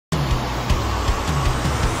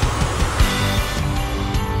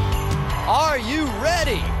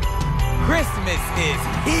Christmas is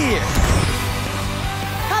here.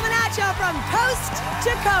 Coming at you from coast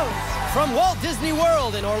to coast. From Walt Disney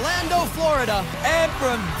World in Orlando, Florida. And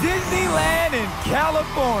from Disneyland in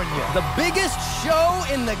California. The biggest show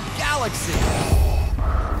in the galaxy.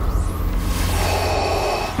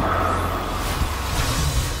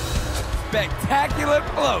 Spectacular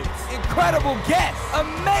floats, incredible guests,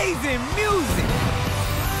 amazing music.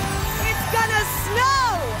 It's gonna snow!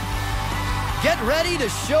 Get ready to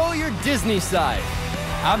show your Disney side.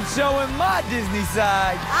 I'm showing my Disney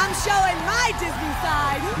side. I'm showing my Disney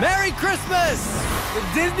side. Merry Christmas! The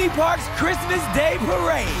Disney Parks Christmas Day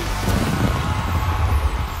Parade.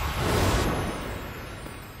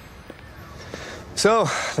 So,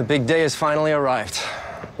 the big day has finally arrived.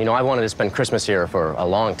 You know, I wanted to spend Christmas here for a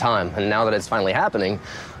long time, and now that it's finally happening,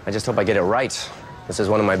 I just hope I get it right. This is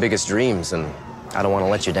one of my biggest dreams, and I don't want to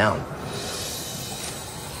let you down.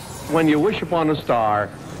 When you wish upon a star,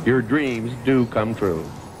 your dreams do come true.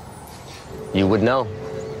 You would know.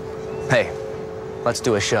 Hey, let's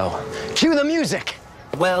do a show. Cue the music!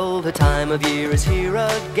 Well, the time of year is here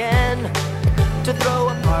again to throw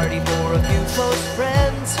a party for a few close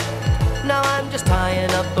friends. Now I'm just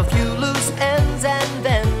tying up a few loose ends, and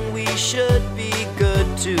then we should be good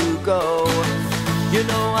to go. You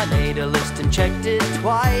know, I made a list and checked it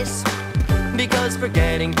twice, because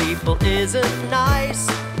forgetting people isn't nice.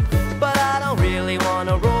 But I don't really want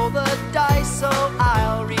to roll the dice, so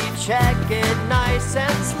I'll recheck it nice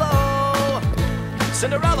and slow.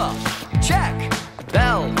 Cinderella, check.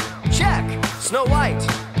 Belle, check. Snow White,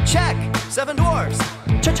 check. Seven Dwarfs,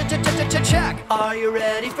 check. Are you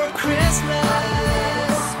ready for Christmas? Are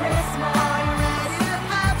you ready to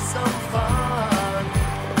have some fun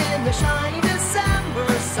in the shiny December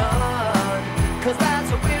sun? 'Cause that's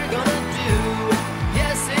what we're gonna do.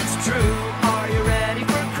 Yes, it's true. Are you ready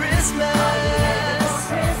for Christmas?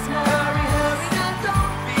 Hurry, hurry, now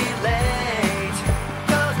don't be late,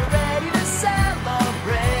 'cause we're ready to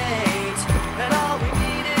celebrate. And all we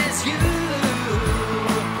need is you.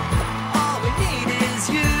 All we need is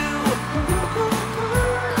you.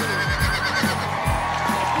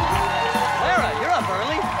 Clara, you're up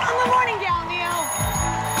early. On the morning gal, Neil.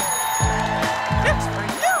 It's for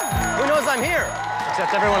you. Who knows I'm here?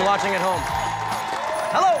 Except everyone watching at home.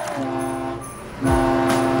 Hello.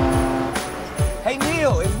 Hey,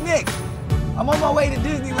 Neil, it's Nick. I'm on my way to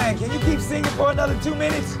Disneyland. Can you keep singing for another 2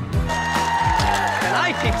 minutes? And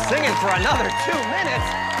I keep singing for another 2 minutes.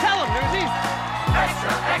 Tell them, Newsies.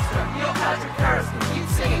 Extra, extra, Neil Patrick Harris can keep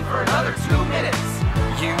singing for another 2 minutes.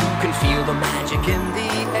 You can feel the magic in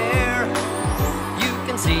the air. You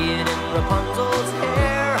can see it in Rapunzel's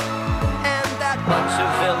hair. And that bunch of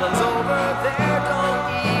villains over there don't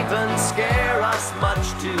even scare us much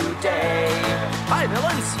today. Hi,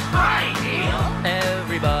 villains. Hi, Neil.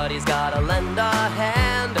 Everybody's gotta lend a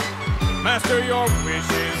hand. Master, your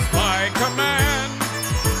wishes my command.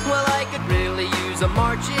 Well, I could really use a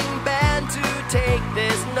marching band to take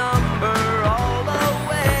this number all the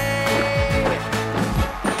way.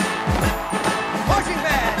 Marching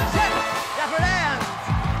band, check. Dapper hands.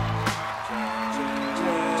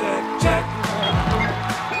 Check.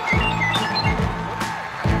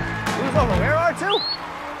 Who's over? Where are two?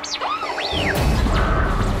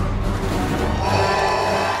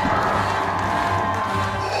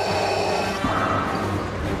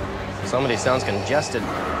 Somebody sounds congested.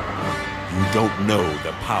 You don't know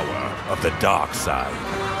the power of the dark side.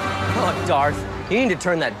 Oh, Darth, you need to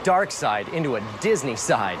turn that dark side into a Disney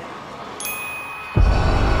side.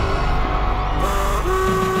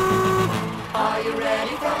 Are you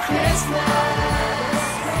ready for Christmas?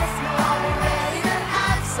 Are you ready to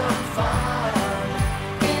have some fun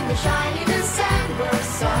in the shiny December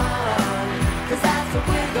sun? 'Cause that's what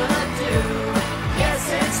we're gonna do. Yes,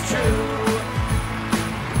 it's true.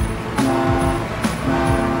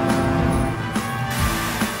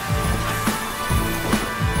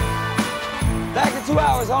 Back in 2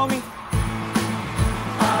 hours, homie.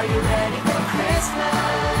 Are you ready for Christmas?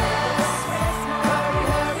 Hurry,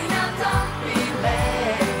 hurry, now don't be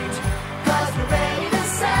late, 'cause we're ready to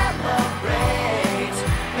celebrate.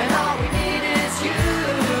 And all we need is you.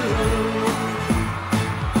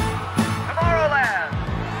 Tomorrowland.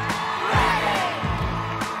 Ready,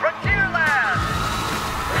 Frontierland.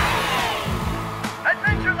 ready,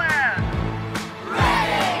 Adventureland.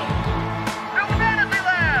 ready, New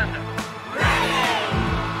Fantasyland. ready.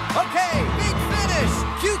 Okay, big finish.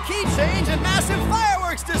 Cue key change and massive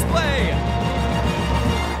fireworks display.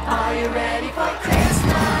 Are you ready for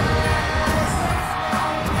Christmas?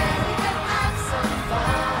 Are you ready to have some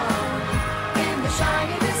fun in the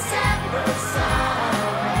shiny December sun?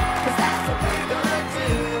 'Cause that's what we're gonna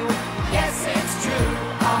do. Yes,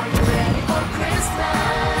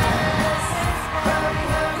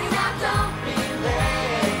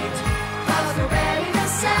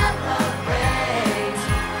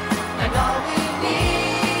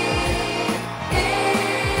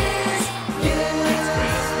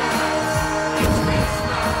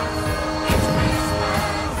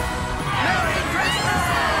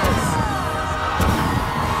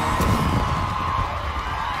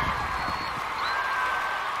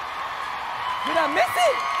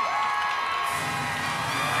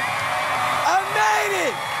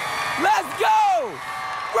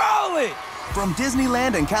 from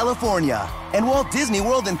Disneyland in California and Walt Disney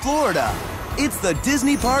World in Florida. It's the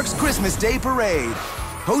Disney Parks Christmas Day Parade.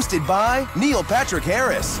 Hosted by Neil Patrick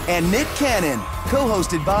Harris and Nick Cannon.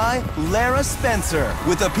 Co-hosted by Lara Spencer.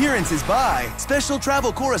 With appearances by special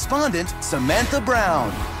travel correspondent Samantha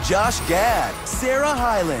Brown, Josh Gad, Sarah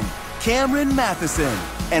Hyland, Cameron Matheson.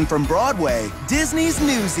 And from Broadway, Disney's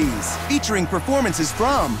Newsies. Featuring performances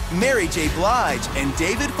from Mary J. Blige and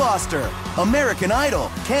David Foster. American Idol,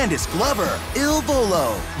 Candice Glover, Il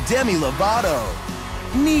Volo, Demi Lovato,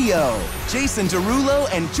 Neo, Jason Derulo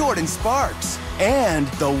and Jordan Sparks. And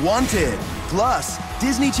The Wanted. Plus,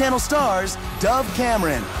 Disney Channel stars Dove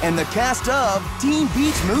Cameron and the cast of Teen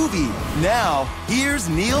Beach Movie. Now, here's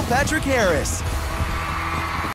Neil Patrick Harris.